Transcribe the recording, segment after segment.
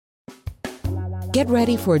Get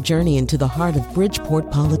ready for a journey into the heart of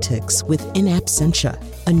Bridgeport politics with In Absentia,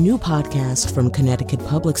 a new podcast from Connecticut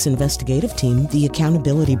Public's investigative team, The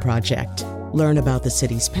Accountability Project. Learn about the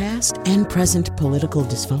city's past and present political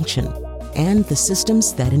dysfunction and the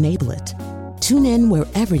systems that enable it. Tune in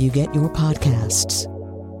wherever you get your podcasts.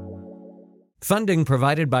 Funding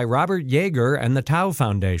provided by Robert Yeager and the Tao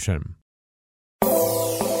Foundation.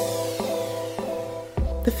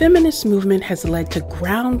 The feminist movement has led to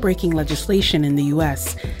groundbreaking legislation in the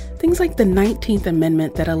U.S., things like the 19th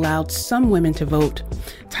Amendment that allowed some women to vote,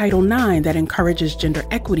 Title IX that encourages gender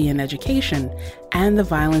equity in education, and the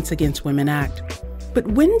Violence Against Women Act. But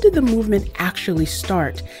when did the movement actually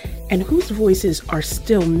start, and whose voices are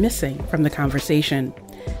still missing from the conversation?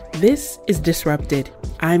 This is Disrupted.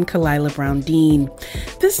 I'm Kalila Brown-Dean.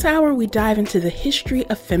 This hour, we dive into the history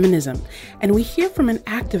of feminism, and we hear from an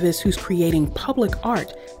activist who's creating public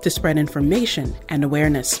art to spread information and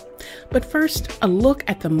awareness. But first, a look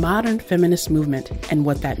at the modern feminist movement and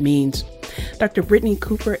what that means. Dr. Brittney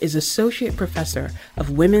Cooper is Associate Professor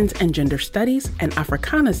of Women's and Gender Studies and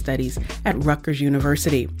Africana Studies at Rutgers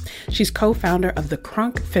University. She's co-founder of the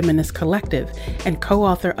Crunk Feminist Collective and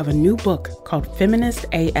co-author of a new book called Feminist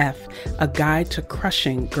AF, A Guide to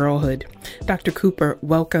Crushing Girlhood. Dr. Cooper,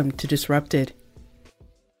 welcome to Disrupted.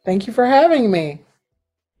 Thank you for having me.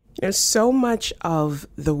 There's so much of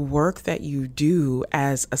the work that you do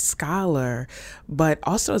as a scholar, but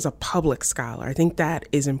also as a public scholar, I think that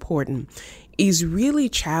is important, is really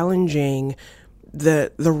challenging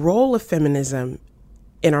the role of feminism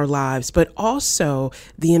in our lives, but also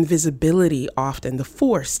the invisibility, often the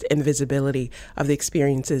forced invisibility of the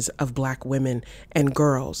experiences of Black women and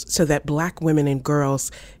girls, so that Black women and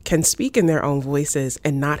girls can speak in their own voices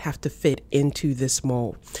and not have to fit into this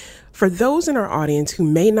mold. For those in our audience who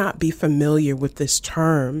may not be familiar with this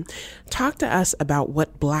term, talk to us about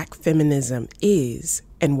what Black feminism is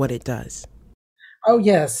and what it does. Oh,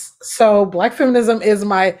 yes. So Black feminism is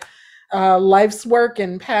my life's work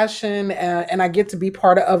and passion, and I get to be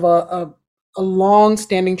part of a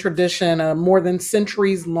long-standing tradition, a more than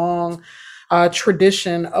centuries-long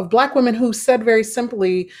tradition of Black women who said very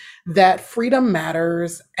simply that freedom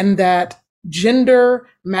matters and that gender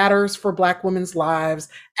matters for Black women's lives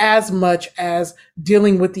as much as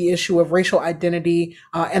dealing with the issue of racial identity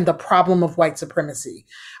and the problem of white supremacy.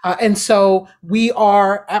 And so we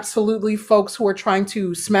are absolutely folks who are trying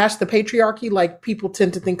to smash the patriarchy, like people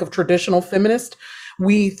tend to think of traditional feminists.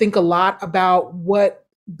 We think a lot about what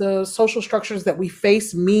the social structures that we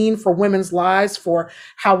face mean for women's lives, for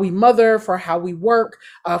how we mother, for how we work,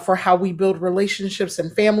 for how we build relationships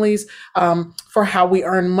and families, for how we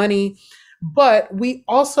earn money. But we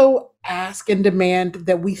also ask and demand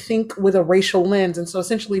that we think with a racial lens. And so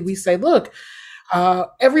essentially we say, look,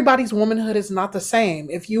 everybody's womanhood is not the same.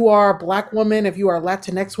 If you are a Black woman, if you are a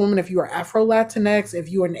Latinx woman, if you are Afro-Latinx, if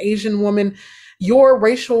you are an Asian woman, your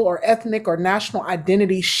racial or ethnic or national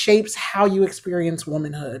identity shapes how you experience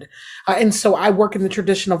womanhood. And so I work in the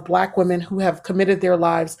tradition of Black women who have committed their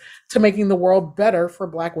lives to making the world better for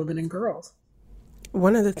Black women and girls.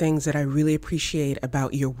 One of the things that I really appreciate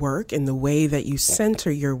about your work and the way that you center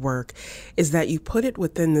your work is that you put it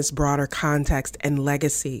within this broader context and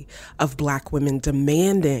legacy of Black women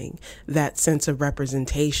demanding that sense of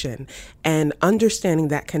representation, and understanding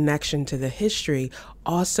that connection to the history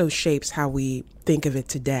also shapes how we think of it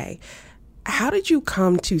today. How did you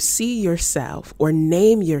come to see yourself or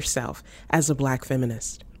name yourself as a Black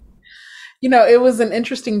feminist? You know, it was an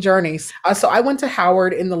interesting journey. So I went to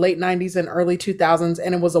Howard in the late 90s and early 2000s,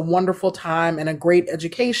 and it was a wonderful time and a great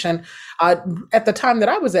education. At the time that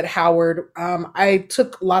I was at Howard, I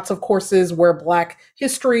took lots of courses where Black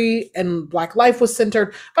history and Black life was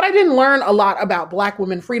centered, but I didn't learn a lot about Black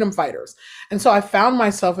women freedom fighters. And so I found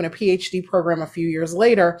myself in a PhD program a few years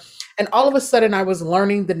later, and all of a sudden I was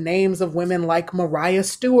learning the names of women like Mariah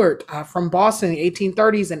Stewart from Boston in the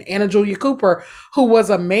 1830s, and Anna Julia Cooper, who was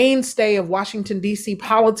a mainstay of Washington, D.C.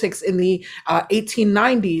 politics in the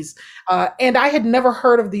 1890s. And I had never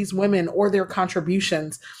heard of these women or their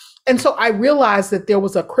contributions. And so I realized that there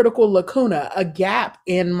was a critical lacuna, a gap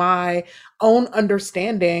in my own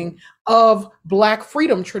understanding of Black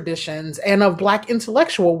freedom traditions and of Black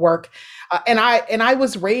intellectual work. And I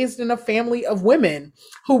was raised in a family of women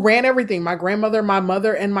who ran everything, my grandmother, my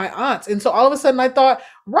mother, and my aunts. And so all of a sudden I thought,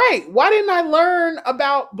 right, why didn't I learn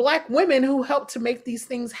about Black women who helped to make these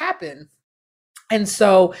things happen? And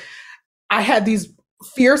so I had these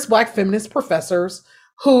fierce Black feminist professors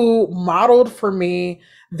who modeled for me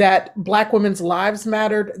that Black women's lives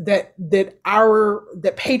mattered, that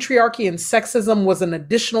patriarchy and sexism was an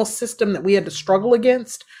additional system that we had to struggle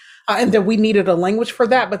against, and that we needed a language for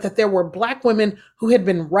that, but that there were Black women who had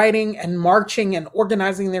been writing and marching and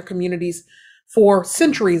organizing their communities for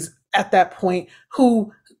centuries at that point,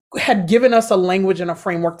 who had given us a language and a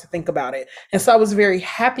framework to think about it. And so I was very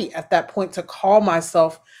happy at that point to call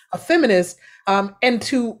myself a feminist, and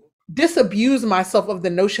to disabuse myself of the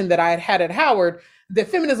notion that I had had at Howard that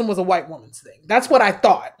feminism was a white woman's thing. That's what I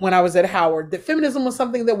thought when I was at Howard, that feminism was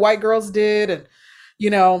something that white girls did. And,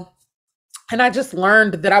 and I just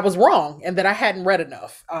learned that I was wrong and that I hadn't read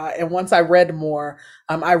enough. And once I read more,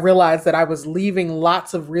 I realized that I was leaving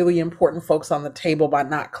lots of really important folks on the table by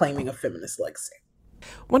not claiming a feminist legacy.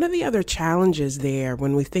 One of the other challenges there,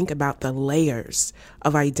 when we think about the layers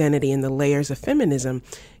of identity and the layers of feminism,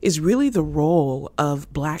 is really the role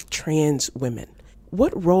of Black trans women.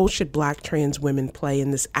 What role should Black trans women play in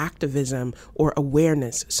this activism or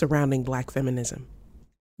awareness surrounding Black feminism?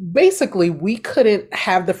 Basically, we couldn't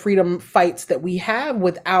have the freedom fights that we have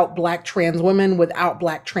without Black trans women, without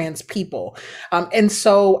Black trans people. And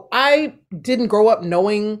so I didn't grow up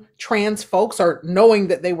knowing trans folks or knowing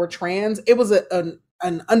that they were trans. It was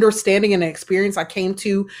an understanding and an experience I came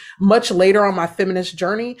to much later on my feminist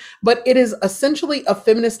journey, but it is essentially a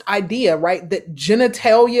feminist idea, right? That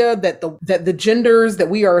genitalia, that the genders that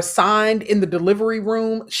we are assigned in the delivery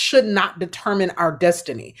room should not determine our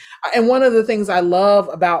destiny. And one of the things I love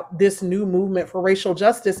about this new movement for racial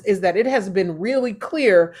justice is that it has been really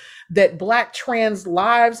clear that Black trans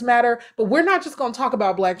lives matter, but we're not just going to talk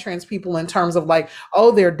about Black trans people in terms of like,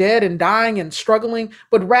 oh, they're dead and dying and struggling,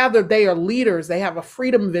 but rather they are leaders. They have a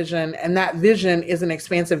freedom vision, and that vision is an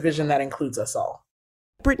expansive vision that includes us all.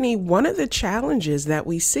 Brittany, one of the challenges that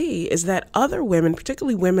we see is that other women,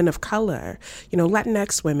 particularly women of color,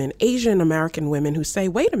 Latinx women, Asian American women who say,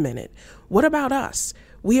 wait a minute, what about us?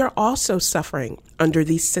 We are also suffering under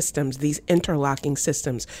these systems, these interlocking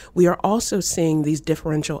systems. We are also seeing these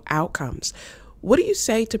differential outcomes. What do you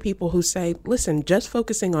say to people who say, listen, just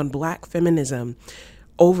focusing on Black feminism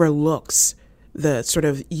overlooks the sort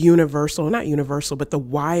of not universal, but the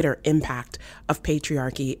wider impact of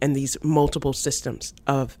patriarchy and these multiple systems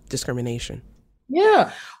of discrimination?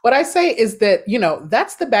 Yeah. What I say is that,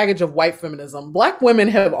 that's the baggage of white feminism. Black women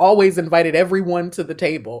have always invited everyone to the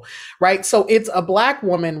table, right? So it's a Black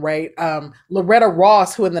woman, right? Loretta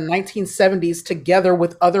Ross, who in the 1970s, together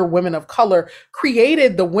with other women of color,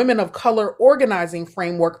 created the Women of Color Organizing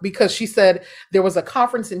Framework because she said there was a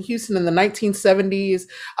conference in Houston in the 1970s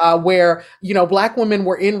where, Black women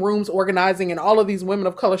were in rooms organizing, and all of these women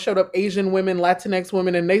of color showed up, Asian women, Latinx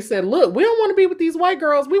women, and they said, look, we don't want to be with these white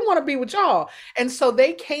girls. We want to be with y'all. And so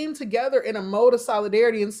they came together in a mode of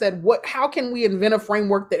solidarity and said, how can we invent a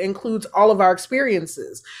framework that includes all of our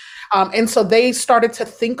experiences? And so they started to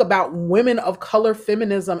think about women of color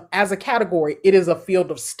feminism as a category. It is a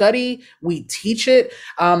field of study. We teach it.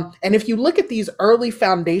 And if you look at these early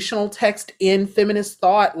foundational texts in feminist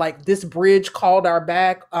thought, like This Bridge Called Our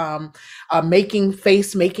Back, Making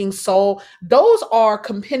Face, Making Soul, those are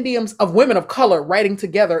compendiums of women of color writing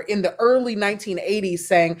together in the early 1980s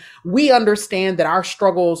saying, we understand that our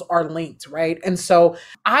struggles are linked, right? And so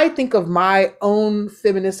I think of my own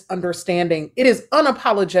feminist understanding. It is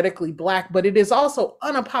unapologetically Black, but it is also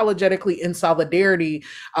unapologetically in solidarity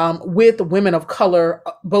with women of color,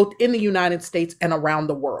 both in the United States and around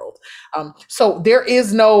the world. So there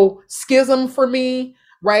is no schism for me,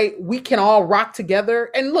 right? We can all rock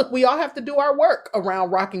together. And look, we all have to do our work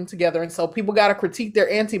around rocking together. And so people got to critique their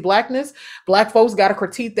anti-Blackness. Black folks got to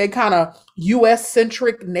critique their kind of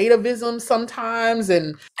US-centric nativism sometimes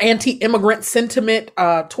and anti-immigrant sentiment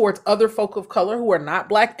towards other folk of color who are not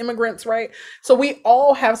Black immigrants, right? So we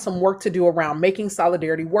all have some work to do around making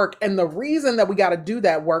solidarity work. And the reason that we got to do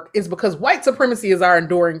that work is because white supremacy is our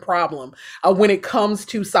enduring problem when it comes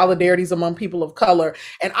to solidarities among people of color.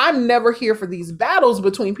 And I'm never here for these battles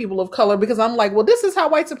between people of color because I'm like, well, this is how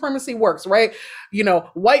white supremacy works, right?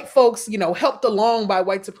 White folks, helped along by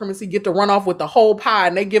white supremacy get to run off with the whole pie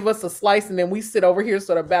and they give us a slice and then we sit over here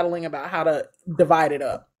sort of battling about how to divide it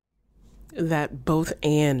up. That both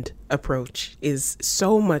and approach is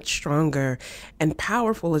so much stronger and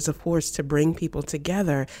powerful as a force to bring people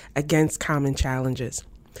together against common challenges.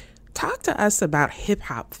 Talk to us about hip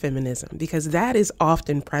hop feminism, because that is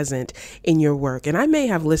often present in your work. And I may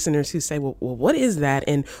have listeners who say, well, what is that?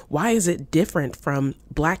 And why is it different from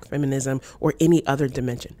Black feminism or any other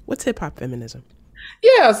dimension? What's hip hop feminism?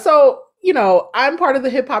 Yeah. So I'm part of the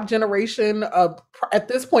hip hop generation. At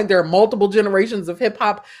this point, there are multiple generations of hip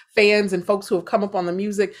hop fans and folks who have come up on the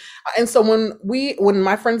music. And so when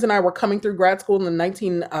my friends and I were coming through grad school in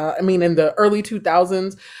in the early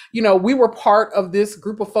 2000s, we were part of this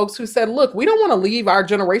group of folks who said, look, we don't want to leave our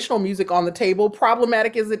generational music on the table,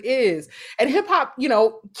 problematic as it is. And hip hop,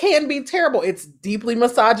 can be terrible. It's deeply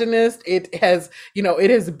misogynist. It has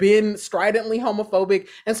been stridently homophobic.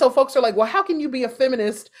 And so folks are like, well, how can you be a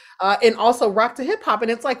feminist and also rock to hip hop?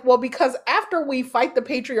 And it's like, well, because after we fight the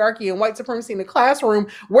patriarchy and white supremacy in the classroom,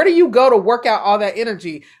 where do you go to work out all that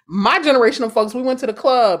energy? My generation of folks, we went to the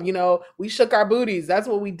club, we shook our booties. That's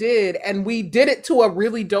what we did. And we did it to a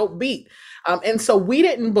really dope beat. And so we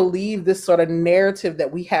didn't believe this sort of narrative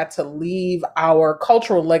that we had to leave our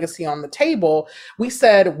cultural legacy on the table. We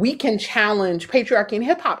said we can challenge patriarchy in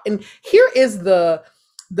hip hop. And here is the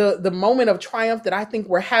moment of triumph that I think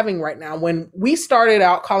we're having right now. When we started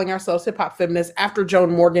out calling ourselves hip hop feminists after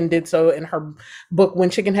Joan Morgan did so in her book, When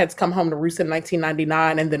Chicken Heads Come Home to Roost in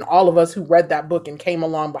 1999, and then all of us who read that book and came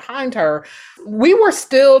along behind her, we were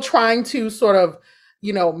still trying to sort of,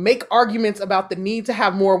 make arguments about the need to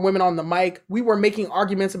have more women on the mic. We were making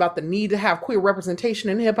arguments about the need to have queer representation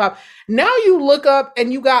in hip hop. Now you look up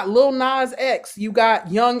and you got Lil Nas X, you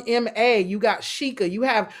got Young M.A., you got Sheikah, you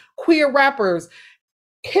have queer rappers.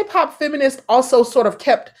 Hip hop feminists also sort of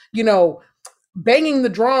kept, banging the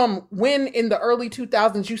drum when in the early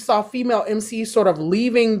 2000s you saw female MCs sort of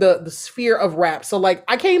leaving the sphere of rap. So like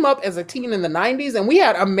I came up as a teen in the 90s and we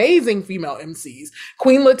had amazing female MCs,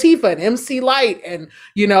 Queen Latifah and MC Lyte and,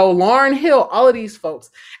 Lauryn Hill, all of these folks.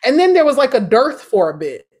 And then there was like a dearth for a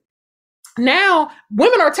bit. Now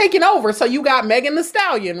women are taking over. So you got Megan Thee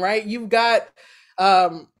Stallion, right? You've got,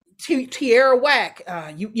 Tierra Whack,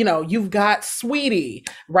 you've got Sweetie,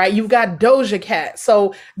 right? You've got Doja Cat.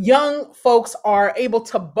 So young folks are able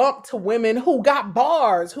to bump to women who got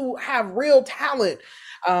bars, who have real talent.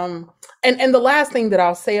 And the last thing that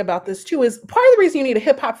I'll say about this too is part of the reason you need a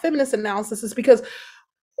hip hop feminist analysis is because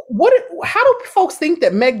how do folks think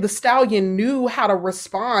that Meg Thee Stallion knew how to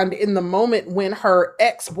respond in the moment when her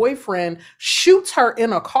ex-boyfriend shoots her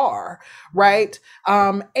in a car, right?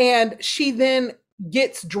 And she then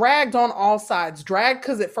gets dragged on all sides, dragged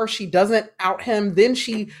because at first she doesn't out him. Then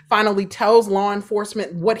she finally tells law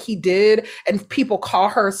enforcement what he did and people call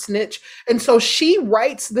her a snitch. And so she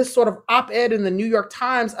writes this sort of op-ed in the New York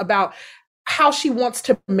Times about how she wants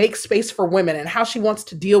to make space for women and how she wants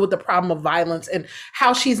to deal with the problem of violence and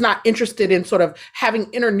how she's not interested in sort of having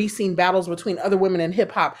internecine battles between other women in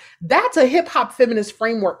hip hop. That's a hip hop feminist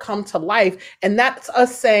framework come to life. And that's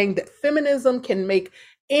us saying that feminism can make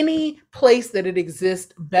any place that it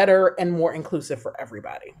exists better and more inclusive for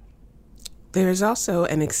everybody. There's also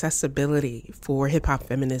an accessibility for hip hop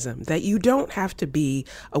feminism that you don't have to be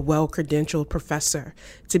a well-credentialed professor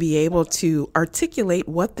to be able to articulate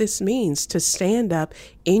what this means, to stand up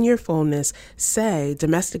in your fullness, say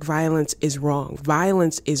domestic violence is wrong,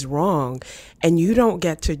 violence is wrong, and you don't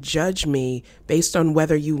get to judge me based on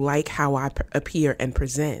whether you like how I appear and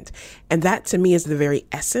present. And that to me is the very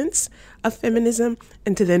essence of feminism,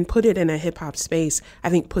 and to then put it in a hip hop space, I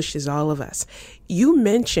think pushes all of us. You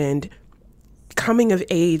mentioned coming of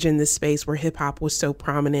age in this space where hip hop was so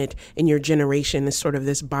prominent in your generation as sort of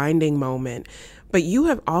this binding moment. But you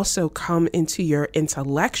have also come into your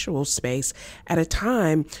intellectual space at a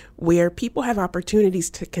time where people have opportunities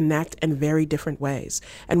to connect in very different ways.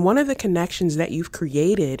 And one of the connections that you've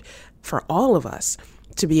created for all of us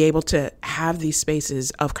to be able to have these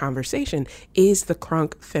spaces of conversation is the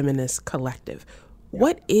Crunk Feminist Collective.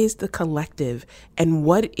 What is the collective and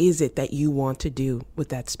what is it that you want to do with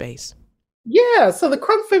that space? Yeah, so the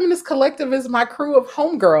Crunk Feminist Collective is my crew of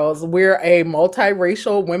homegirls. We're a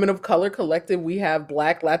multiracial women of color collective. We have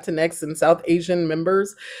Black, Latinx, and South Asian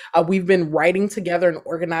members. We've been writing together and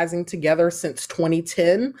organizing together since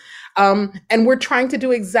 2010. And we're trying to do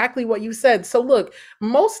exactly what you said. So look,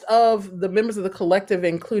 most of the members of the collective,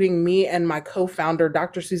 including me and my co-founder,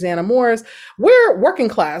 Dr. Susanna Morris, we're working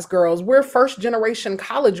class girls. We're first generation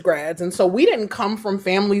college grads. And so we didn't come from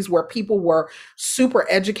families where people were super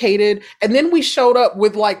educated. And then we showed up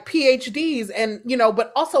with like PhDs and,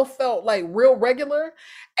 but also felt like real regular.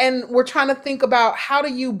 And we're trying to think about how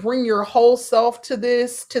do you bring your whole self to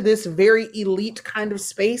this very elite kind of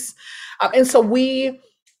space. And so we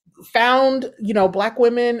found, Black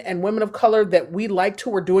women and women of color that we liked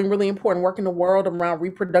who were doing really important work in the world around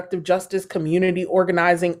reproductive justice, community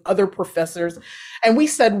organizing, other professors. And we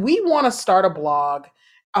said, we want to start a blog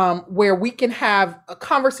where we can have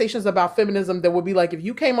conversations about feminism that would be like, if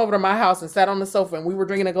you came over to my house and sat on the sofa and we were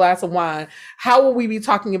drinking a glass of wine, how will we be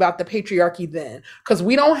talking about the patriarchy then? Because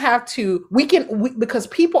we don't have to, because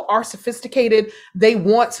people are sophisticated, they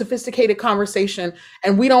want sophisticated conversation,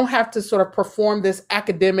 and we don't have to sort of perform this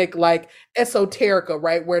academic like esoterica,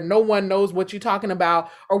 right? Where no one knows what you're talking about,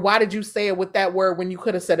 or why did you say it with that word when you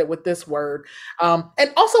could have said it with this word?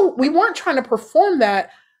 And also, we weren't trying to perform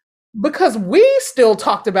that because we still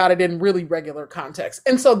talked about it in really regular context.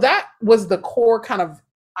 And so that was the core kind of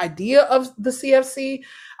idea of the CFC.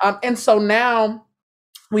 And so now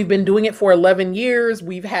we've been doing it for 11 years.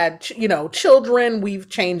 We've had, children, we've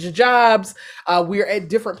changed jobs. We're at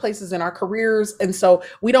different places in our careers. And so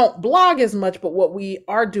we don't blog as much, but what we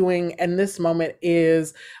are doing in this moment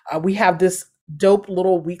is we have this dope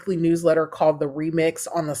little weekly newsletter called The Remix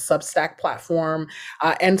on the Substack platform.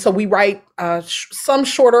 And so we write some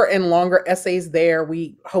shorter and longer essays there.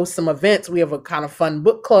 We host some events. We have a kind of fun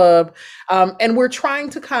book club. And we're trying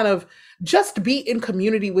to kind of just be in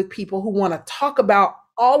community with people who want to talk about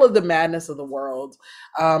all of the madness of the world,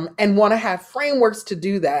 and want to have frameworks to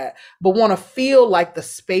do that, but want to feel like the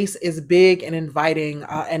space is big and inviting,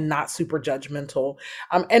 and not super judgmental.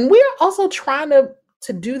 And we are also trying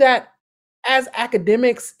to do that as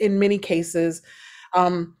academics in many cases,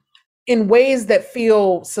 in ways that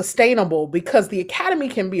feel sustainable, because the academy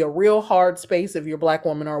can be a real hard space if you're a Black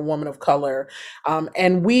woman or a woman of color.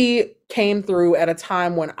 And we came through at a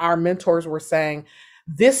time when our mentors were saying,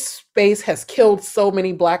 this space has killed so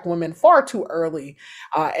many Black women far too early.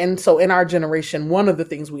 And so in our generation, one of the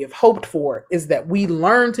things we have hoped for is that we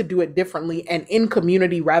learn to do it differently and in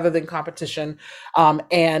community rather than competition,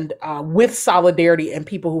 and with solidarity and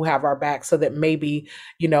people who have our back, so that maybe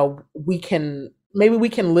we can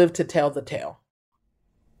live to tell the tale.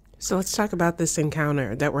 So let's talk about this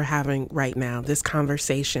encounter that we're having right now, this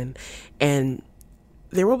conversation. And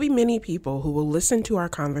there will be many people who will listen to our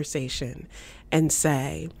conversation and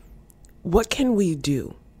say, what can we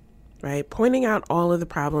do? Right? Pointing out all of the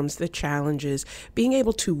problems, the challenges, being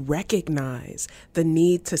able to recognize the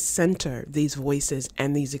need to center these voices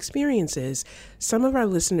and these experiences. Some of our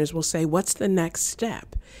listeners will say, what's the next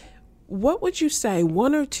step? What would you say,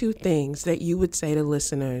 one or two things that you would say to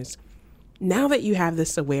listeners, now that you have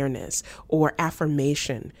this awareness or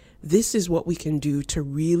affirmation, this is what we can do to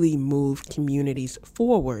really move communities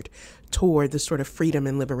forward toward the sort of freedom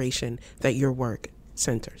and liberation that your work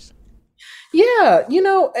centers? Yeah,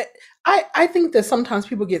 I think that sometimes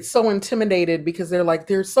people get so intimidated because they're like,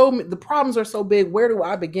 the problems are so big. Where do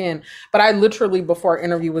I begin? But I literally, before our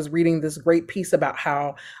interview, was reading this great piece about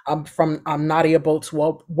how, from Nadia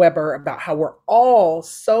Bolz-Weber, about how we're all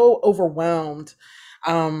so overwhelmed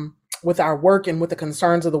with our work and with the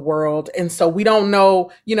concerns of the world. And so we don't know,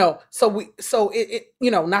 not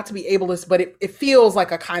to be ableist, but it feels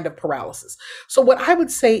like a kind of paralysis. So what I would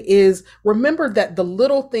say is, remember that the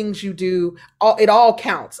little things you do, it all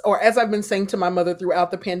counts. Or as I've been saying to my mother throughout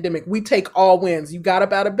the pandemic, we take all wins. You got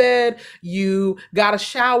up out of bed, you got a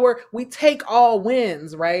shower, we take all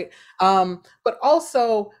wins, right? But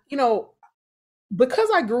also, because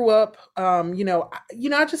I grew up, I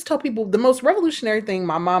just tell people the most revolutionary thing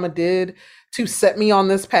my mama did to set me on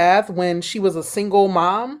this path when she was a single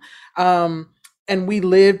mom, and we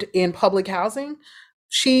lived in public housing,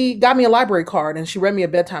 she got me a library card and she read me a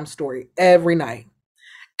bedtime story every night.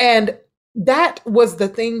 And that was the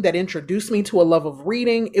thing that introduced me to a love of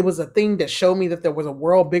reading. It was a thing that showed me that there was a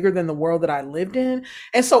world bigger than the world that I lived in.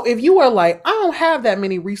 And so if you are like, I don't have that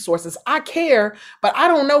many resources, I care, but I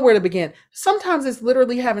don't know where to begin. Sometimes it's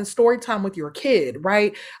literally having story time with your kid,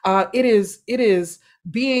 right? It is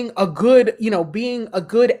being a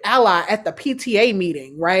good ally at the PTA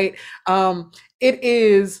meeting, right? It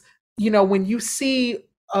is, when you see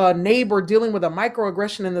a neighbor dealing with a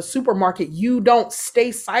microaggression in the supermarket, you don't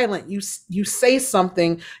stay silent. You say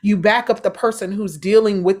something, you back up the person who's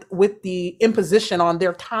dealing with the imposition on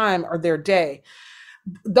their time or their day.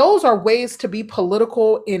 Those are ways to be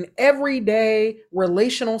political in everyday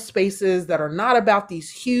relational spaces that are not about these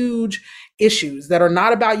huge issues, that are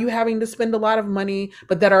not about you having to spend a lot of money,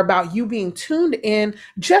 but that are about you being tuned in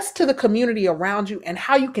just to the community around you and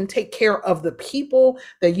how you can take care of the people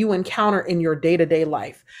that you encounter in your day-to-day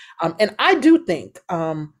life. And I do think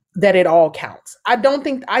that it all counts. I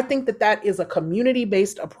think that is a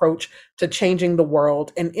community-based approach to changing the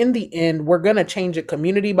world. And in the end, we're going to change it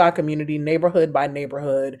community by community, neighborhood by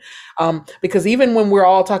neighborhood. Because even when we're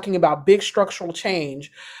all talking about big structural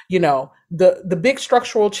change, the big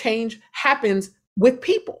structural change happens with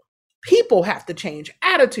people. People have to change.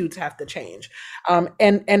 Attitudes have to change.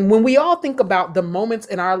 And when we all think about the moments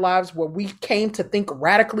in our lives where we came to think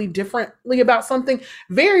radically differently about something,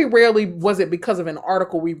 very rarely was it because of an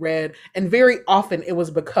article we read, and very often it was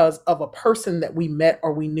because of a person that we met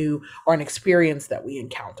or we knew or an experience that we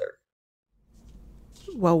encountered.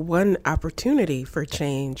 Well, one opportunity for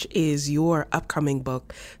change is your upcoming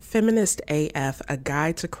book, Feminist AF, A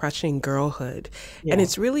Guide to Crushing Girlhood. Yeah. And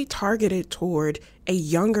it's really targeted toward a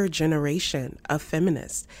younger generation of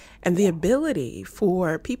feminists and the ability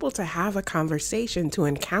for people to have a conversation, to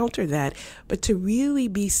encounter that, but to really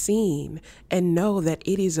be seen and know that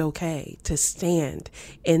it is okay to stand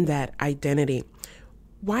in that identity.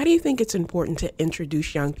 Why do you think it's important to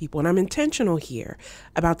introduce young people? And I'm intentional here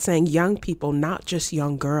about saying young people, not just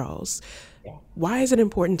young girls. Why is it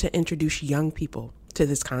important to introduce young people to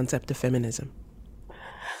this concept of feminism?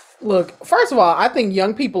 Look, first of all, I think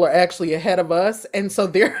young people are actually ahead of us. And so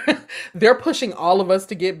they're pushing all of us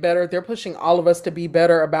to get better. They're pushing all of us to be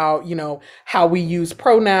better about, how we use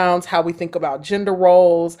pronouns, how we think about gender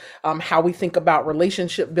roles, how we think about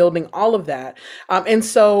relationship building, all of that. And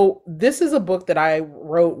so this is a book that I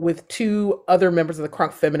wrote with two other members of the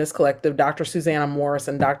Crunk Feminist Collective, Dr. Susanna Morris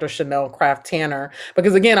and Dr. Chanel Craft Tanner,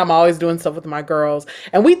 because again, I'm always doing stuff with my girls.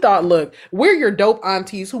 And we thought, look, we're your dope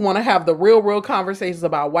aunties who want to have the real conversations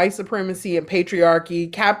about white supremacy and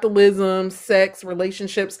patriarchy, capitalism, sex,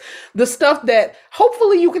 relationships, the stuff that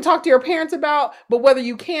hopefully you can talk to your parents about, but whether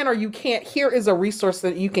you can or you can't, here is a resource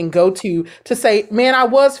that you can go to say, man, I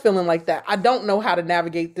was feeling like that. I don't know how to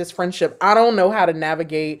navigate this friendship. I don't know how to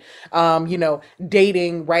navigate,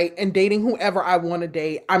 dating, right? And dating whoever I want to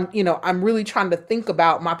date. I'm really trying to think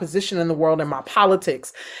about my position in the world and my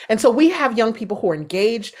politics. And so we have young people who are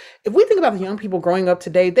engaged. If we think about the young people growing up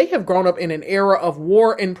today, they have grown up in an era of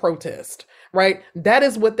war and protest, right? That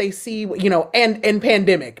is what they see, and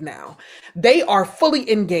pandemic now. They are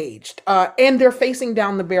fully engaged and they're facing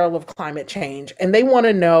down the barrel of climate change, and they want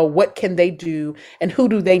to know what can they do and who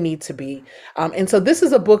do they need to be. And so this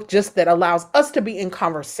is a book just that allows us to be in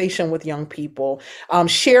conversation with young people,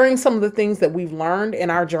 sharing some of the things that we've learned in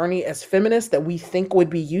our journey as feminists that we think would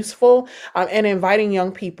be useful, and inviting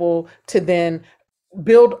young people to then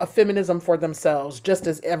build a feminism for themselves, just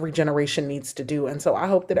as every generation needs to do. And so I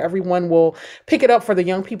hope that everyone will pick it up for the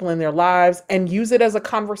young people in their lives and use it as a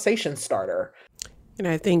conversation starter. And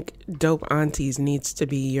I think Dope Aunties needs to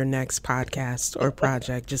be your next podcast or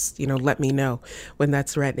project. Just, let me know when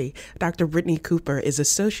that's ready. Dr. Brittney Cooper is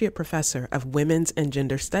Associate Professor of Women's and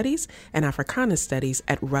Gender Studies and Africana Studies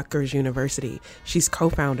at Rutgers University. She's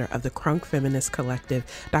co-founder of the Crunk Feminist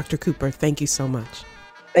Collective. Dr. Cooper, thank you so much.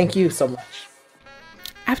 Thank you so much.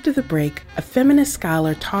 After the break, a feminist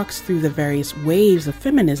scholar talks through the various waves of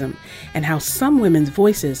feminism and how some women's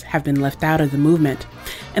voices have been left out of the movement.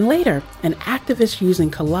 And later, an activist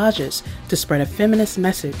using collages to spread a feminist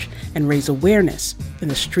message and raise awareness in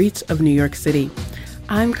the streets of New York City.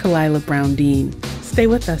 I'm Kalila Brown-Dean. Stay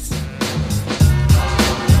with us.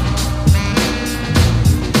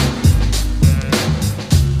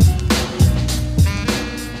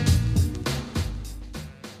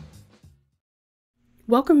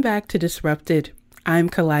 Welcome back to Disrupted. I'm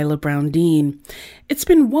Kalila Brown-Dean. It's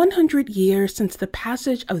been 100 years since the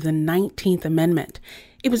passage of the 19th Amendment.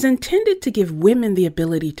 It was intended to give women the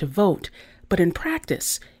ability to vote, but in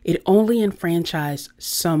practice, it only enfranchised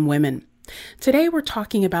some women. Today, we're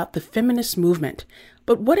talking about the feminist movement,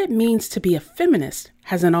 but what it means to be a feminist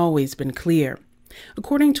hasn't always been clear.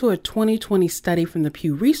 According to a 2020 study from the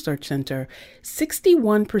Pew Research Center,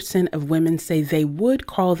 61% of women say they would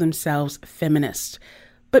call themselves feminists.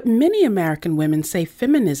 But many American women say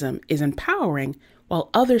feminism is empowering, while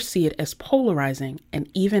others see it as polarizing and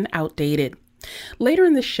even outdated. Later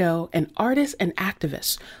in the show, an artist and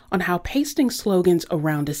activist on how pasting slogans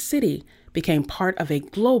around a city became part of a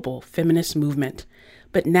global feminist movement.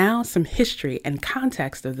 But now some history and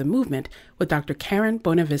context of the movement with Dr. Karen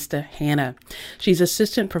Bonavista Hanna. She's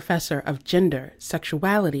Assistant Professor of Gender,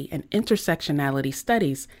 Sexuality, and Intersectionality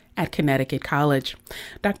Studies at Connecticut College.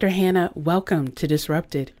 Dr. Hanna, welcome to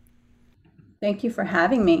Disrupted. Thank you for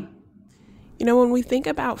having me. When we think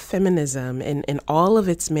about feminism and all of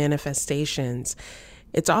its manifestations,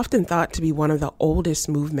 it's often thought to be one of the oldest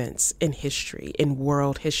movements in history, in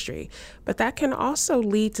world history. But that can also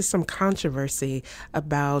lead to some controversy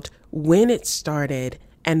about when it started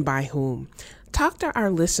and by whom. Talk to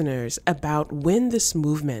our listeners about when this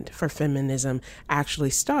movement for feminism actually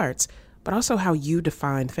starts, but also how you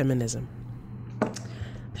define feminism.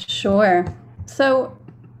 Sure. So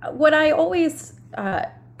what I always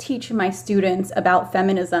teach my students about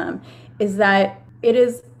feminism is that it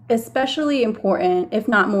is especially important, if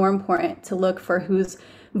not more important, to look for whose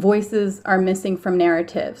voices are missing from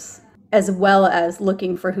narratives, as well as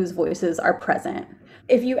looking for whose voices are present.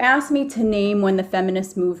 If you ask me to name when the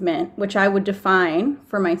feminist movement, which I would define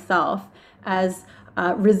for myself as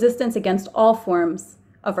resistance against all forms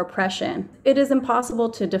of oppression, it is impossible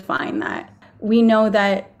to define that. We know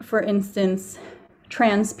that, for instance,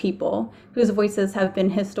 trans people whose voices have been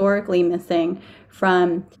historically missing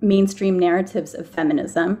from mainstream narratives of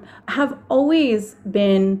feminism have always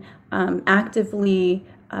been actively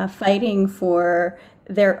fighting for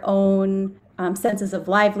their own senses of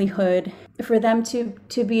livelihood, for them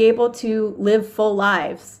to be able to live full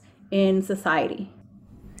lives in society.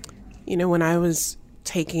 You know, when I was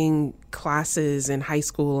taking classes in high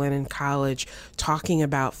school and in college talking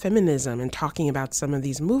about feminism and talking about some of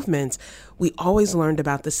these movements, we always learned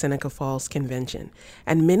about the Seneca Falls Convention.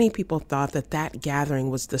 And many people thought that that gathering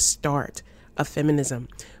was the start of feminism.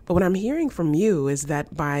 But what I'm hearing from you is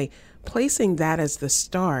that by placing that as the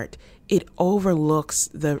start, it overlooks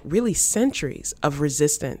the really centuries of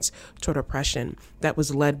resistance toward oppression that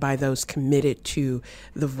was led by those committed to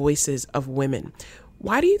the voices of women.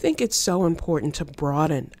 Why do you think it's so important to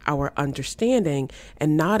broaden our understanding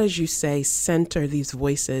and not, as you say, center these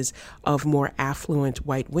voices of more affluent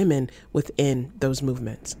white women within those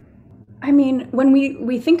movements? I mean, when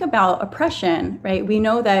we think about oppression, right, we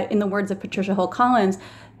know that in the words of Patricia Hill Collins,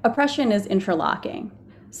 oppression is interlocking.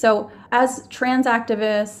 So as trans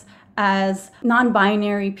activists, as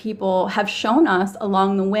non-binary people have shown us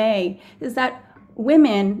along the way, is that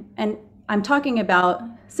women, and I'm talking about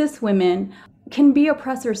cis women, can be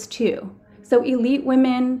oppressors too. So elite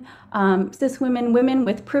women, cis women, women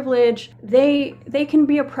with privilege, they can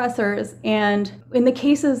be oppressors. And in the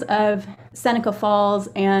cases of Seneca Falls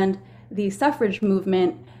and the suffrage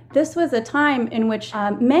movement, this was a time in which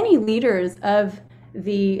many leaders of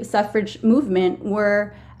the suffrage movement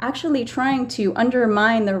were actually trying to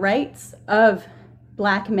undermine the rights of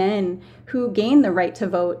Black men who gained the right to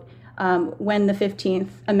vote when the 15th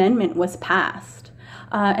Amendment was passed.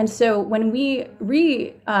 And so when we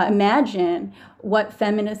reimagine what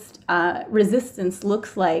feminist resistance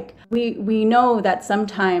looks like, we know that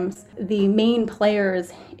sometimes the main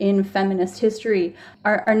players in feminist history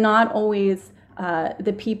are not always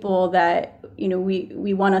the people that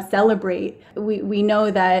we want to celebrate. We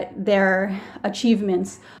know that their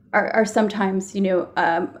achievements are sometimes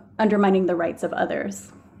undermining the rights of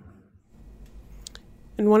others.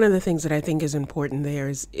 And one of the things that I think is important there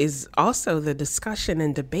is also the discussion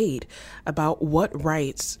and debate about what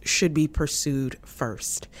rights should be pursued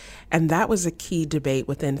first. And that was a key debate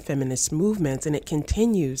within feminist movements, and it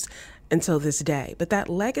continues until this day. But that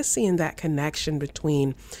legacy and that connection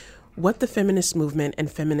between what the feminist movement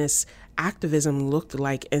and feminist activism looked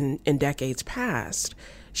like in decades past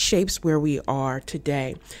shapes where we are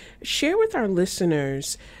today. Share with our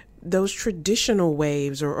listeners those traditional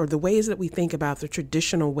waves or the ways that we think about the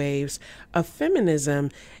traditional waves of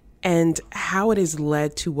feminism and how it has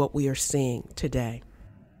led to what we are seeing today.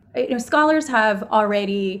 Scholars have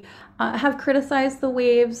already have criticized the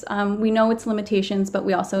waves. We know its limitations, but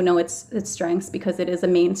we also know its strengths because it is a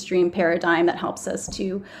mainstream paradigm that helps us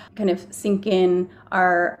to kind of sink in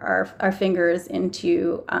our fingers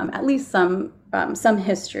into at least some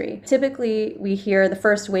history. Typically, we hear the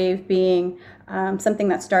first wave being something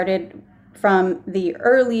that started from the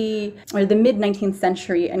the mid 19th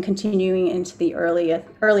century and continuing into the early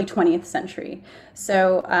 20th century.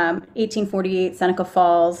 So 1848, Seneca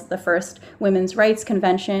Falls, the first women's rights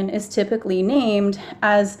convention, is typically named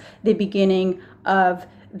as the beginning of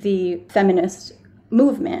the feminist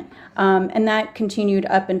movement. And that continued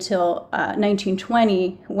up until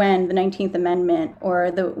 1920, when the 19th Amendment, or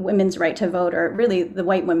the women's right to vote, or really the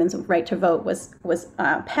white women's right to vote, was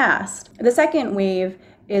passed. The second wave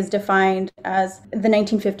is defined as the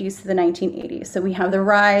 1950s to the 1980s. So we have the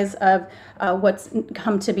rise of what's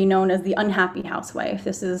come to be known as the unhappy housewife.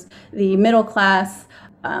 This is the middle class,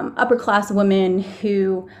 upper class woman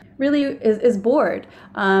who really is bored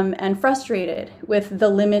and frustrated with the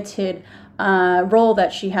limited role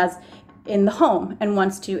that she has in the home and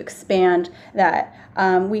wants to expand that.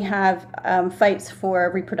 We have fights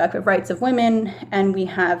for reproductive rights of women, and we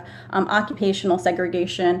have occupational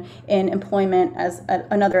segregation in employment as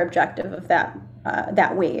another objective of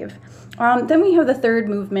that wave. Then we have the third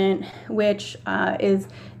movement, which is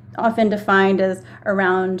often defined as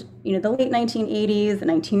around the late 1980s, the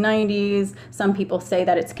 1990s. Some people say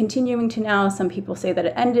that it's continuing to now. Some people say that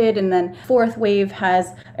it ended, and then fourth wave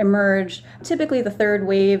has emerged. Typically, the third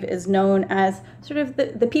wave is known as sort of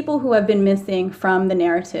the people who have been missing from the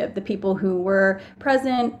narrative, the people who were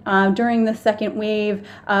present during the second wave,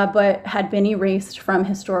 but had been erased from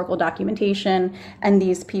historical documentation. And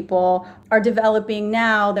these people are developing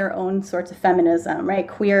now their own sorts of feminism, right?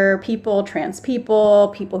 Queer people, trans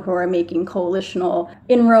people, people who are making coalitional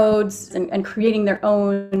inroads and creating their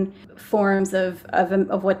own forms of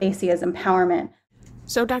what they see as empowerment.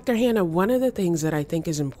 So, Dr. Hannah, one of the things that I think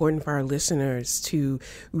is important for our listeners to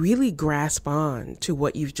really grasp on to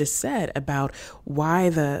what you've just said about why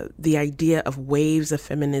the idea of waves of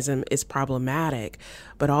feminism is problematic,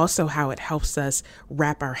 but also how it helps us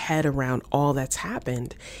wrap our head around all that's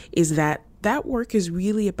happened, is that work is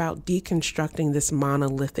really about deconstructing this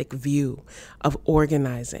monolithic view of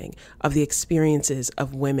organizing, of the experiences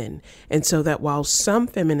of women. And so that while some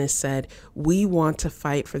feminists said, we want to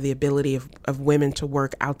fight for the ability of women to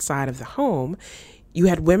work outside of the home, you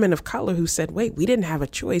had women of color who said, wait, we didn't have a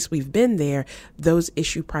choice. We've been there. Those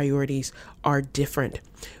issue priorities are different.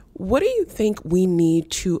 What do you think we need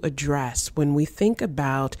to address when we think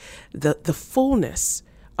about the fullness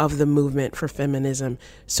of the movement for feminism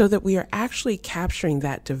so that we are actually capturing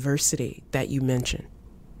that diversity that you mentioned?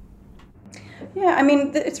 Yeah, I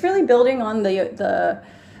mean, it's really building on the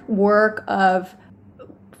work of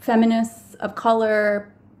feminists of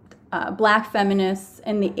color, Black feminists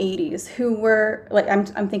in the 80s who were, like,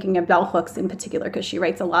 I'm thinking of Bell Hooks in particular because she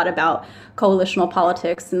writes a lot about coalitional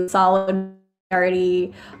politics and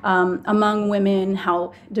solidarity among women,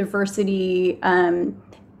 how diversity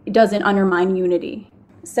doesn't undermine unity.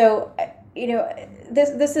 So,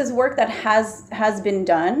 this is work that has been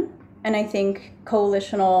done, and I think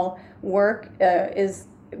coalitional work is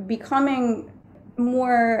becoming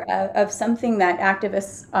more of something that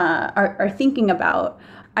activists are thinking about.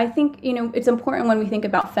 I think, it's important when we think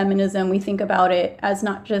about feminism, we think about it as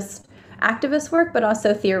not just activist work, but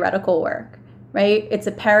also theoretical work, right? It's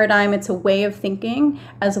a paradigm, it's a way of thinking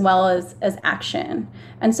as well as action.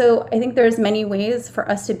 And so I think there's many ways for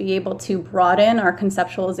us to be able to broaden our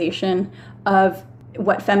conceptualization of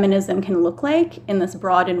what feminism can look like in this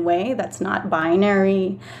broadened way that's not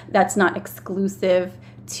binary, that's not exclusive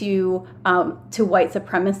to white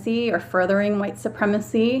supremacy or furthering white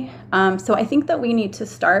supremacy. So I think that we need to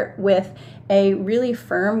start with a really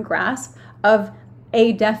firm grasp of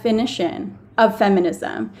a definition of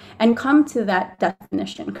feminism and come to that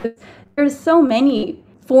definition, because there's so many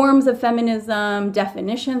forms of feminism,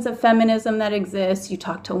 definitions of feminism that exist. You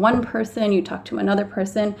talk to one person, you talk to another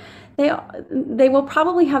person, they will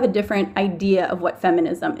probably have a different idea of what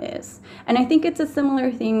feminism is. And I think it's a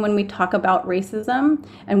similar thing when we talk about racism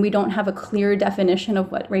and we don't have a clear definition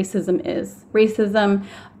of what racism is. Racism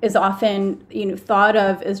is often, thought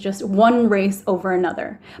of as just one race over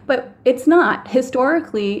another, but it's not.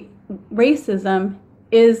 Historically, racism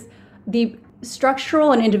is the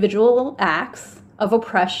structural and individual acts of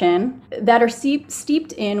oppression that are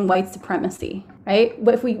steeped in white supremacy, right?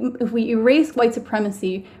 But if we erase white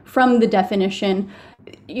supremacy from the definition,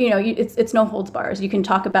 it's no holds bars. You can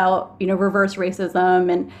talk about, reverse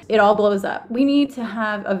racism and it all blows up. We need to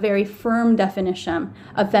have a very firm definition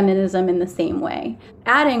of feminism in the same way.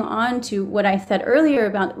 Adding on to what I said earlier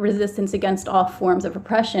about resistance against all forms of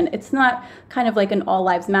oppression, it's not kind of like an all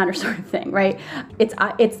lives matter sort of thing, right?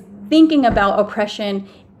 It's thinking about oppression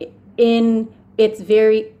in its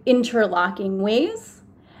very interlocking ways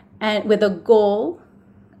and with a goal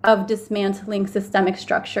of dismantling systemic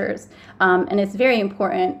structures. And it's very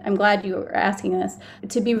important, I'm glad you are asking this,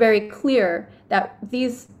 to be very clear that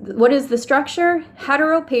what is the structure?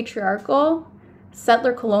 Heteropatriarchal,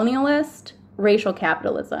 settler colonialist, racial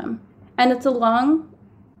capitalism. And it's a long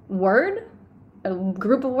word, a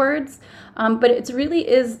group of words, but it really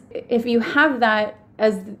is, if you have that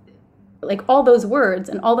as like all those words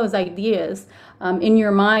and all those ideas in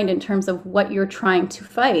your mind in terms of what you're trying to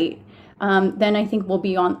fight, then I think we'll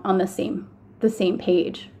be on the same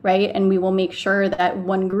page, right? And we will make sure that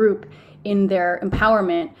one group in their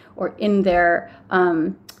empowerment or in their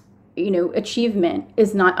achievement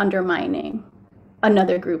is not undermining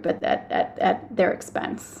another group at their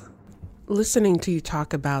expense. Listening to you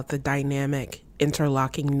talk about the dynamic,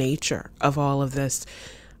 interlocking nature of all of this,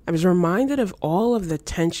 I was reminded of all of the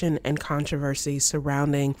tension and controversy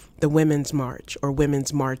surrounding the Women's March or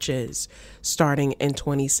women's marches starting in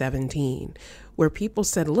 2017, where people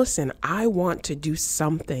said, listen, I want to do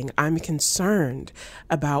something. I'm concerned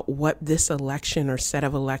about what this election or set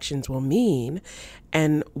of elections will mean.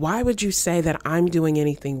 And why would you say that I'm doing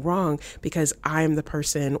anything wrong because I'm the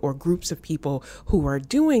person or groups of people who are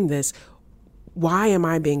doing this? Why am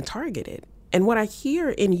I being targeted? And what I hear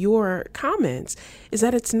in your comments is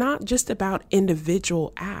that it's not just about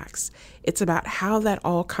individual acts. It's about how that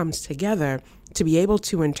all comes together to be able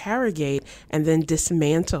to interrogate and then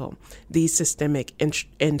dismantle these systemic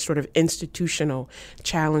and sort of institutional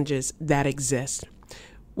challenges that exist.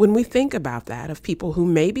 When we think about that, of people who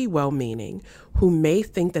may be well-meaning, who may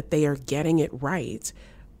think that they are getting it right,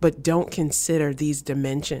 but don't consider these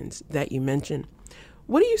dimensions that you mentioned,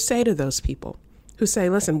 what do you say to those people who say,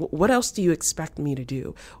 listen, what else do you expect me to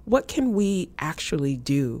do? What can we actually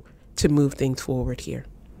do to move things forward here?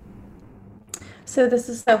 So this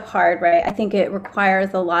is so hard, right? I think it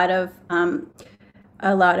requires a lot of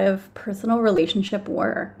personal relationship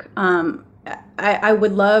work. I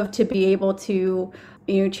would love to be able to,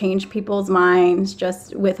 change people's minds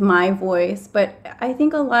just with my voice, but I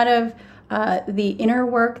think a lot of the inner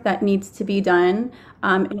work that needs to be done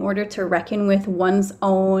in order to reckon with one's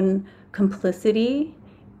own complicity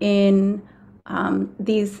in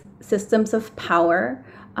these systems of power,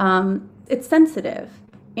 it's sensitive.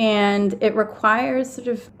 And it requires sort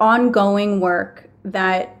of ongoing work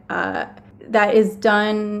that is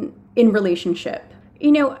done in relationship.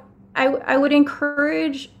 I would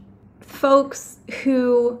encourage folks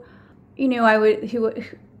who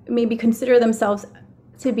maybe consider themselves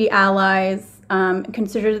to be allies,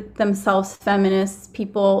 consider themselves feminists,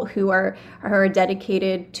 people who are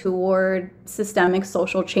dedicated toward systemic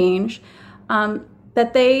social change,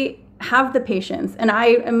 that they have the patience. And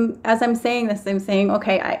as I'm saying this, I'm saying,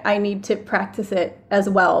 okay, I need to practice it as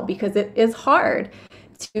well, because it is hard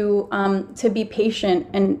to be patient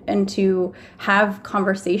and to have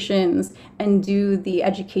conversations and do the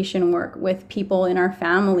education work with people in our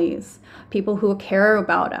families, people who care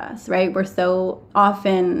about us, right? We're so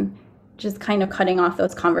often just kind of cutting off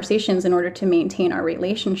those conversations in order to maintain our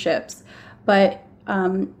relationships. But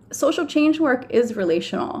social change work is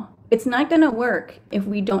relational. It's not going to work if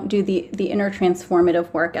we don't do the inner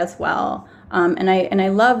transformative work as well. And I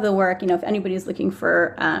love the work. If anybody's looking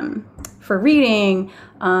for reading,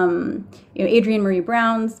 Adrienne Maree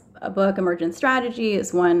Brown's book Emergent Strategy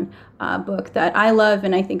is one book that I love,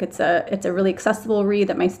 and I think it's a really accessible read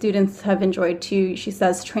that my students have enjoyed too. She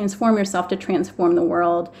says, "Transform yourself to transform the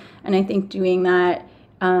world," and I think doing that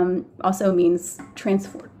also means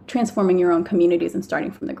transforming your own communities and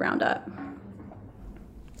starting from the ground up.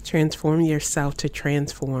 Transform yourself to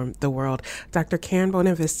transform the world. Dr. Karen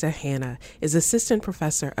Bonavista Hanna is Assistant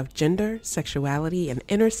Professor of Gender, Sexuality, and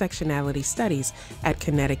Intersectionality Studies at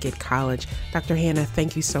Connecticut College. Dr. Hanna,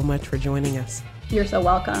 thank you so much for joining us. You're so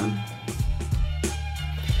welcome.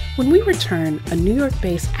 When we return, a New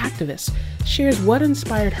York-based activist shares what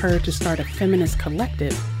inspired her to start a feminist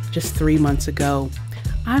collective just 3 months ago.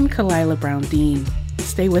 I'm Kalila Brown-Dean.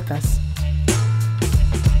 Stay with us.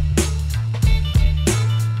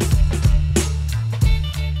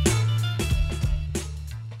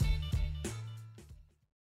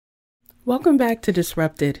 Welcome back to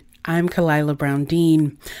Disrupted. I'm Kalila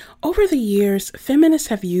Brown-Dean. Over the years, feminists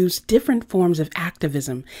have used different forms of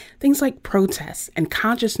activism, things like protests and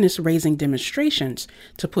consciousness-raising demonstrations,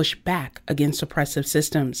 to push back against oppressive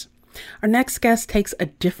systems. Our next guest takes a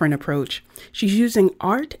different approach. She's using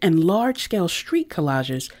art and large-scale street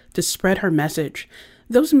collages to spread her message.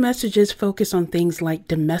 Those messages focus on things like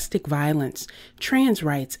domestic violence, trans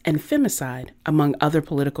rights, and femicide, among other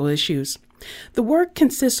political issues. The work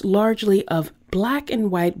consists largely of black and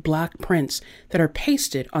white block prints that are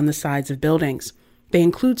pasted on the sides of buildings. They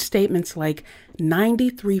include statements like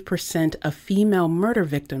 93% of female murder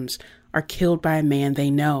victims are killed by a man they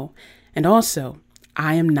know, and also,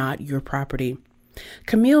 I am not your property.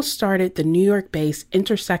 Camille started the New York-based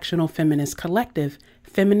intersectional feminist collective,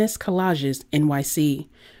 Feminist Collages NYC.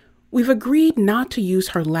 We've agreed not to use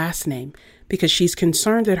her last name because she's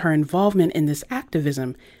concerned that her involvement in this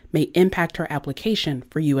activism may impact her application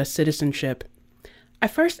for U.S. citizenship. I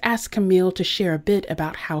first asked Camille to share a bit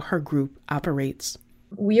about how her group operates.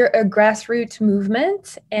 We are a grassroots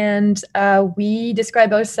movement, and we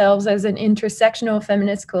describe ourselves as an intersectional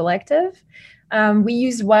feminist collective. We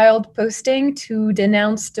use wild posting to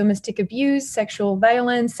denounce domestic abuse, sexual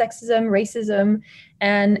violence, sexism, racism,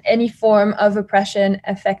 and any form of oppression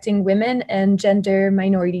affecting women and gender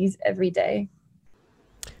minorities every day.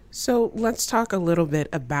 So let's talk a little bit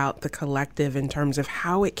about the collective in terms of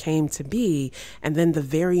how it came to be, and then the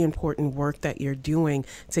very important work that you're doing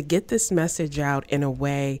to get this message out in a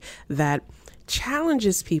way that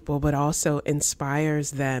challenges people, but also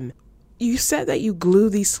inspires them. You said that you glue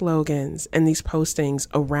these slogans and these postings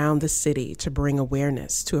around the city to bring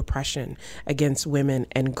awareness to oppression against women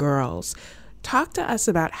and girls. Talk to us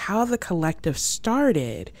about how the collective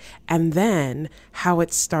started and then how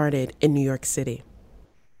it started in New York City.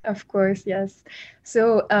 Of course, yes.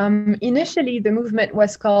 So initially, the movement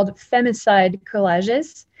was called Femicide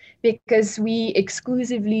Collages because we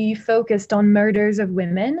exclusively focused on murders of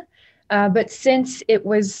women. But since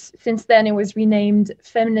then, it was renamed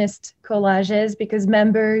Feminist Collages because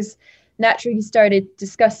members naturally started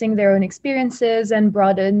discussing their own experiences and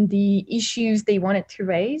broadened the issues they wanted to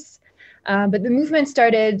raise. But the movement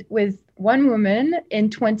started with one woman in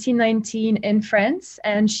 2019 in France,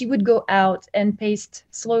 and she would go out and paste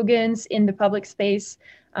slogans in the public space,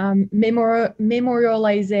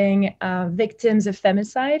 memorializing victims of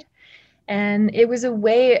femicide. And it was a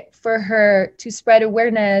way for her to spread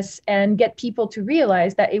awareness and get people to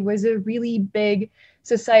realize that it was a really big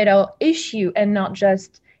societal issue and not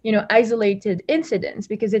just, isolated incidents,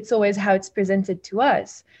 because it's always how it's presented to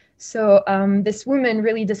us. So this woman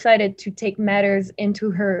really decided to take matters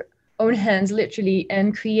into her own hands, literally,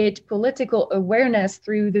 and create political awareness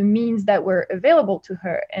through the means that were available to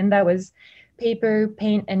her. And that was paper,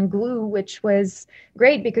 paint, and glue, which was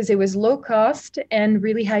great because it was low cost and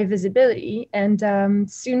really high visibility. And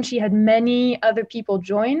soon she had many other people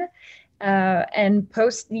join and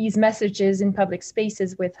post these messages in public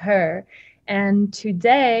spaces with her. And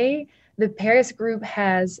today, the Paris group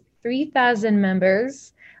has 3,000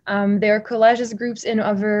 members. There are collages groups in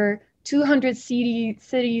over 200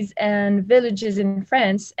 cities and villages in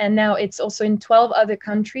France, and now it's also in 12 other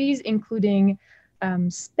countries, including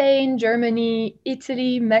Spain, Germany,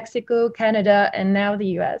 Italy, Mexico, Canada, and now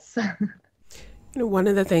the US. One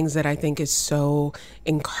of the things that I think is so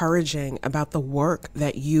encouraging about the work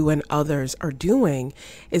that you and others are doing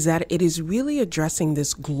is that it is really addressing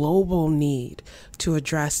this global need to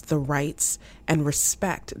address the rights and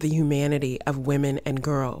respect the humanity of women and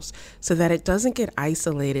girls so that it doesn't get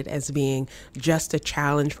isolated as being just a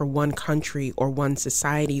challenge for one country or one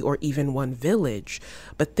society or even one village,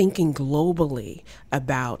 but thinking globally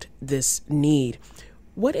about this need.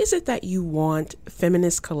 What is it that you want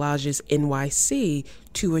Feminist Collages NYC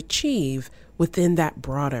to achieve within that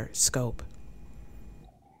broader scope?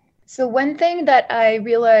 So one thing that I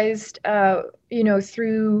realized,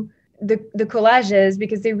 through the collages,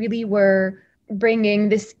 because they really were bringing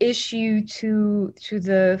this issue to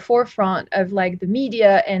the forefront of like the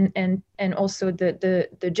media and also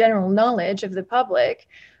the general knowledge of the public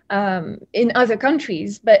in other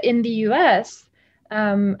countries, but in the US.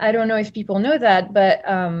 I don't know if people know that, but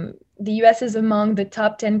the US is among the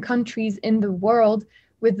top 10 countries in the world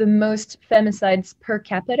with the most femicides per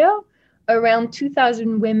capita. Around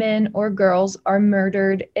 2,000 women or girls are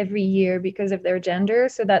murdered every year because of their gender.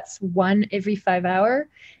 So that's 1 every 5 hours.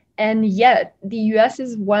 And yet the US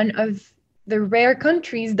is one of the rare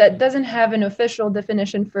countries that doesn't have an official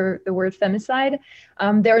definition for the word femicide.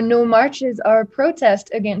 There are no marches or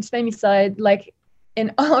protests against femicide like in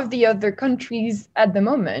all of the other countries at the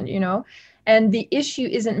moment, and the issue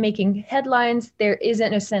isn't making headlines. There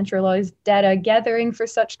isn't a centralized data gathering for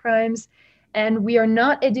such crimes. And we are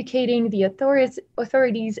not educating the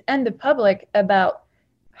authorities and the public about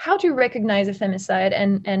how to recognize a femicide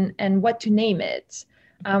and what to name it.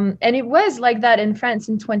 And it was like that in France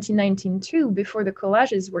in 2019 too, before the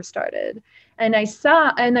collages were started. And I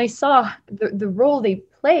saw the role they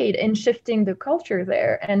played in shifting the culture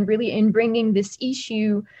there and really in bringing this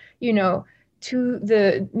issue, to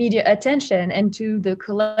the media attention and to the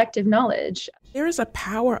collective knowledge. There is a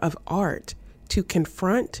power of art to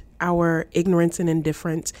confront our ignorance and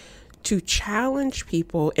indifference, to challenge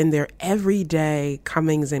people in their everyday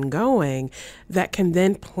comings and going that can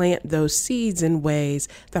then plant those seeds in ways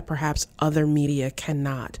that perhaps other media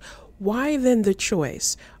cannot. Why then the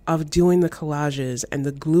choice of doing the collages and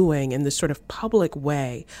the gluing and the sort of public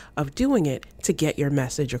way of doing it to get your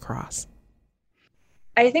message across?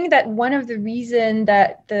 I think that one of the reasons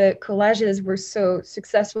that the collages were so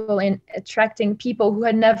successful in attracting people who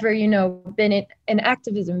had never, been in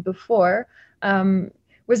activism before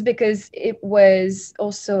was because it was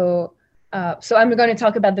also, so I'm going to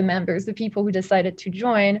talk about the members, the people who decided to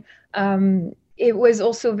join. It was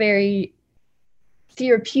also very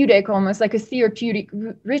therapeutic, almost like a therapeutic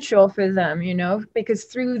ritual for them, because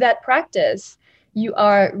through that practice, you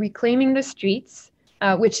are reclaiming the streets,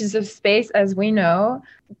 which is a space, as we know,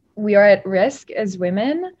 we are at risk as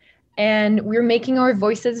women, and we're making our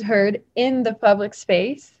voices heard in the public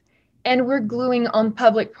space, and we're gluing on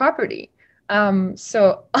public property.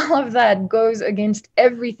 So all of that goes against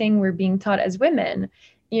everything we're being taught as women.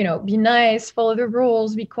 You know, be nice, follow the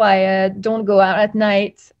rules, be quiet, don't go out at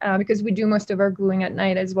night, because we do most of our gluing at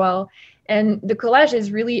night as well. And the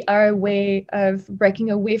collages really are a way of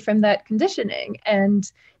breaking away from that conditioning and,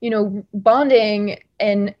 you know, bonding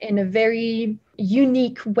in a very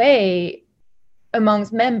unique way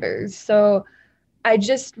amongst members. So I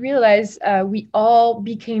just realized we all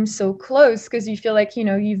became so close because you feel like, you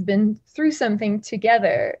know, you've been through something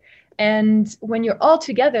together. And when you're all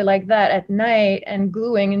together like that at night and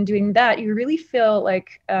gluing and doing that, you really feel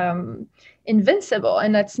like invincible.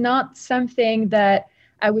 And that's not something that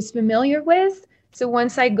I was familiar with. So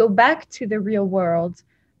once I go back to the real world,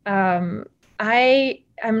 I'm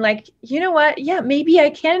like, you know what? Yeah, maybe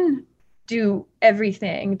I can do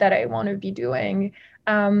everything that I want to be doing.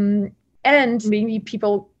 And maybe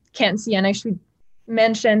people can't see. And I should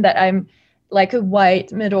mention that I'm like a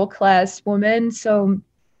white middle-class woman. So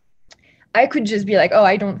I could just be like, oh,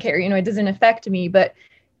 I don't care, you know, it doesn't affect me. But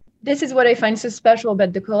this is what I find so special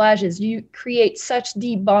about the collages. You create such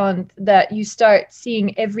deep bond that you start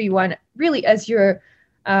seeing everyone really as your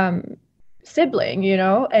sibling, you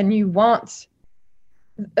know, and you want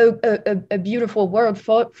a beautiful world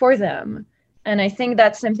for them. And I think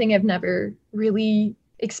that's something I've never really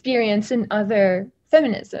experienced in other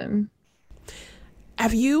feminism.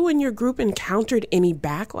 Have you and your group encountered any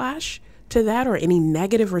backlash to that or any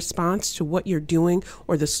negative response to what you're doing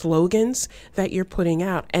or the slogans that you're putting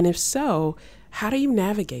out? And if so, how do you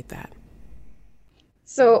navigate that?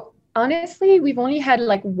 So honestly, we've only had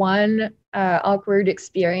like one awkward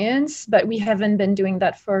experience, but we haven't been doing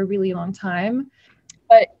that for a really long time.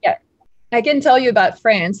 But yeah, I can tell you about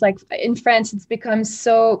France. Like in France, it's become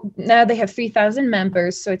so, now they have 3,000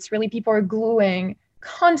 members. So it's really, people are gluing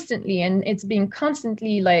constantly, and it's being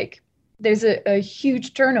constantly like, there's a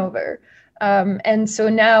huge turnover. And so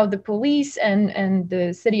now the police and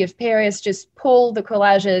the city of Paris just pull the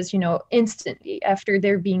collages, you know, instantly after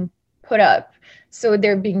they're being put up. So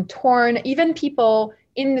they're being torn. Even people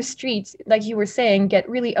in the streets, like you were saying, get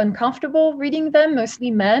really uncomfortable reading them,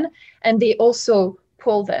 mostly men, and they also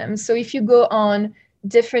pull them. So if you go on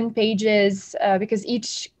different pages, because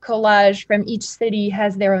each collage from each city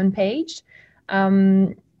has their own page.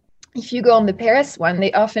 If you go on the Paris one,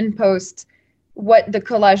 they often post what the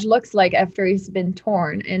collage looks like after it's been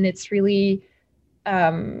torn. And it's really,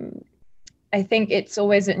 I think it's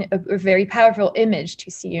always a very powerful image to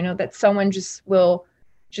see, you know, that someone just will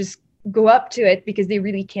just go up to it because they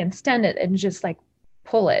really can't stand it and just like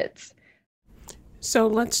pull it. So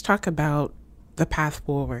let's talk about the path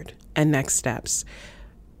forward and next steps.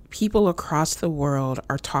 People across the world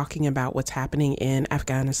are talking about what's happening in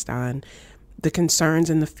Afghanistan, the concerns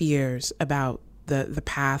and the fears about the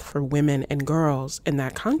path for women and girls in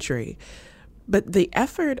that country. But the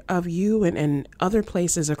effort of you and other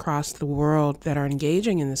places across the world that are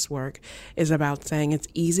engaging in this work is about saying it's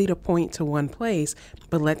easy to point to one place,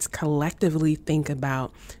 but let's collectively think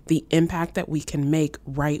about the impact that we can make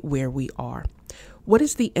right where we are. What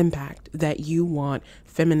is the impact that you want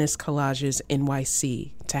Feminist Collages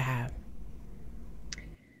NYC to have?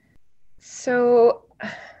 So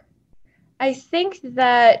I think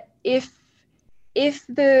that if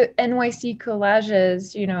the NYC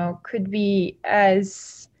collages, you know, could be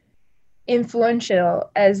as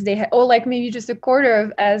influential as they or like maybe just a quarter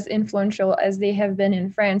of as influential as they have been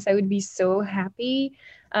in France, I would be so happy,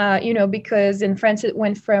 you know, because in France it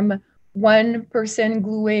went from one person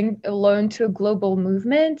gluing alone to a global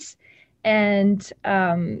movement. And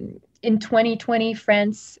in 2020,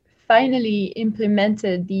 France finally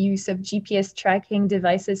implemented the use of GPS tracking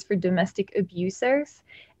devices for domestic abusers.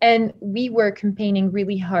 And we were campaigning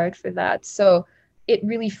really hard for that. So it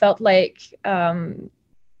really felt like,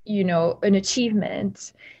 you know, an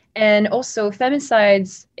achievement. And also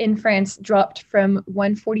femicides in France dropped from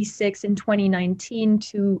 146 in 2019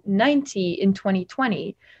 to 90 in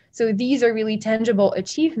 2020. So these are really tangible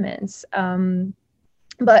achievements.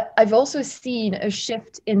 But I've also seen a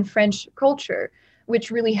shift in French culture, which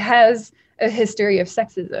really has a history of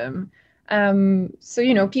sexism. So,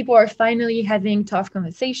 you know, people are finally having tough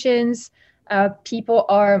conversations. People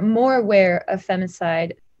are more aware of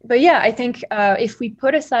femicide. But yeah, I think if we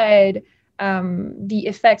put aside the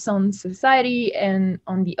effects on society and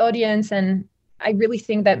on the audience, and I really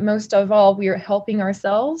think that most of all, we are helping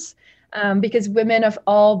ourselves because women of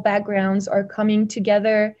all backgrounds are coming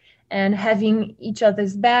together and having each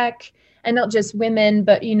other's back, and not just women,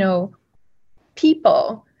 but, you know,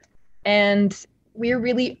 people. And we're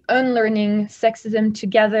really unlearning sexism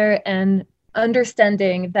together and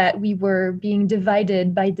understanding that we were being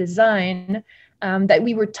divided by design, that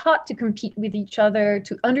we were taught to compete with each other,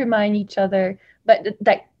 to undermine each other, but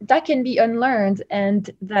that can be unlearned, and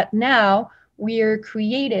that now we're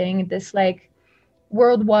creating this like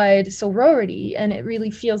worldwide sorority, and it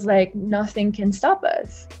really feels like nothing can stop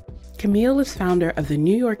us. Camille is founder of the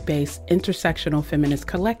New York-based intersectional feminist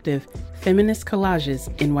collective, Feminist Collages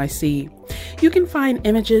NYC. You can find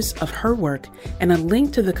images of her work and a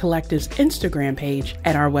link to the collective's Instagram page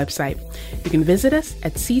at our website. You can visit us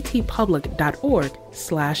at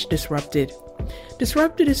ctpublic.org/disrupted.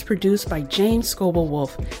 Disrupted is produced by Jane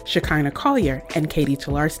Scoble-Wolf, Shekinah Collier, and Katie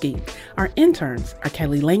Tolarski. Our interns are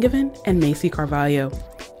Kelly Langevin and Macy Carvalho.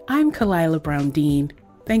 I'm Kalila Brown-Dean.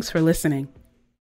 Thanks for listening.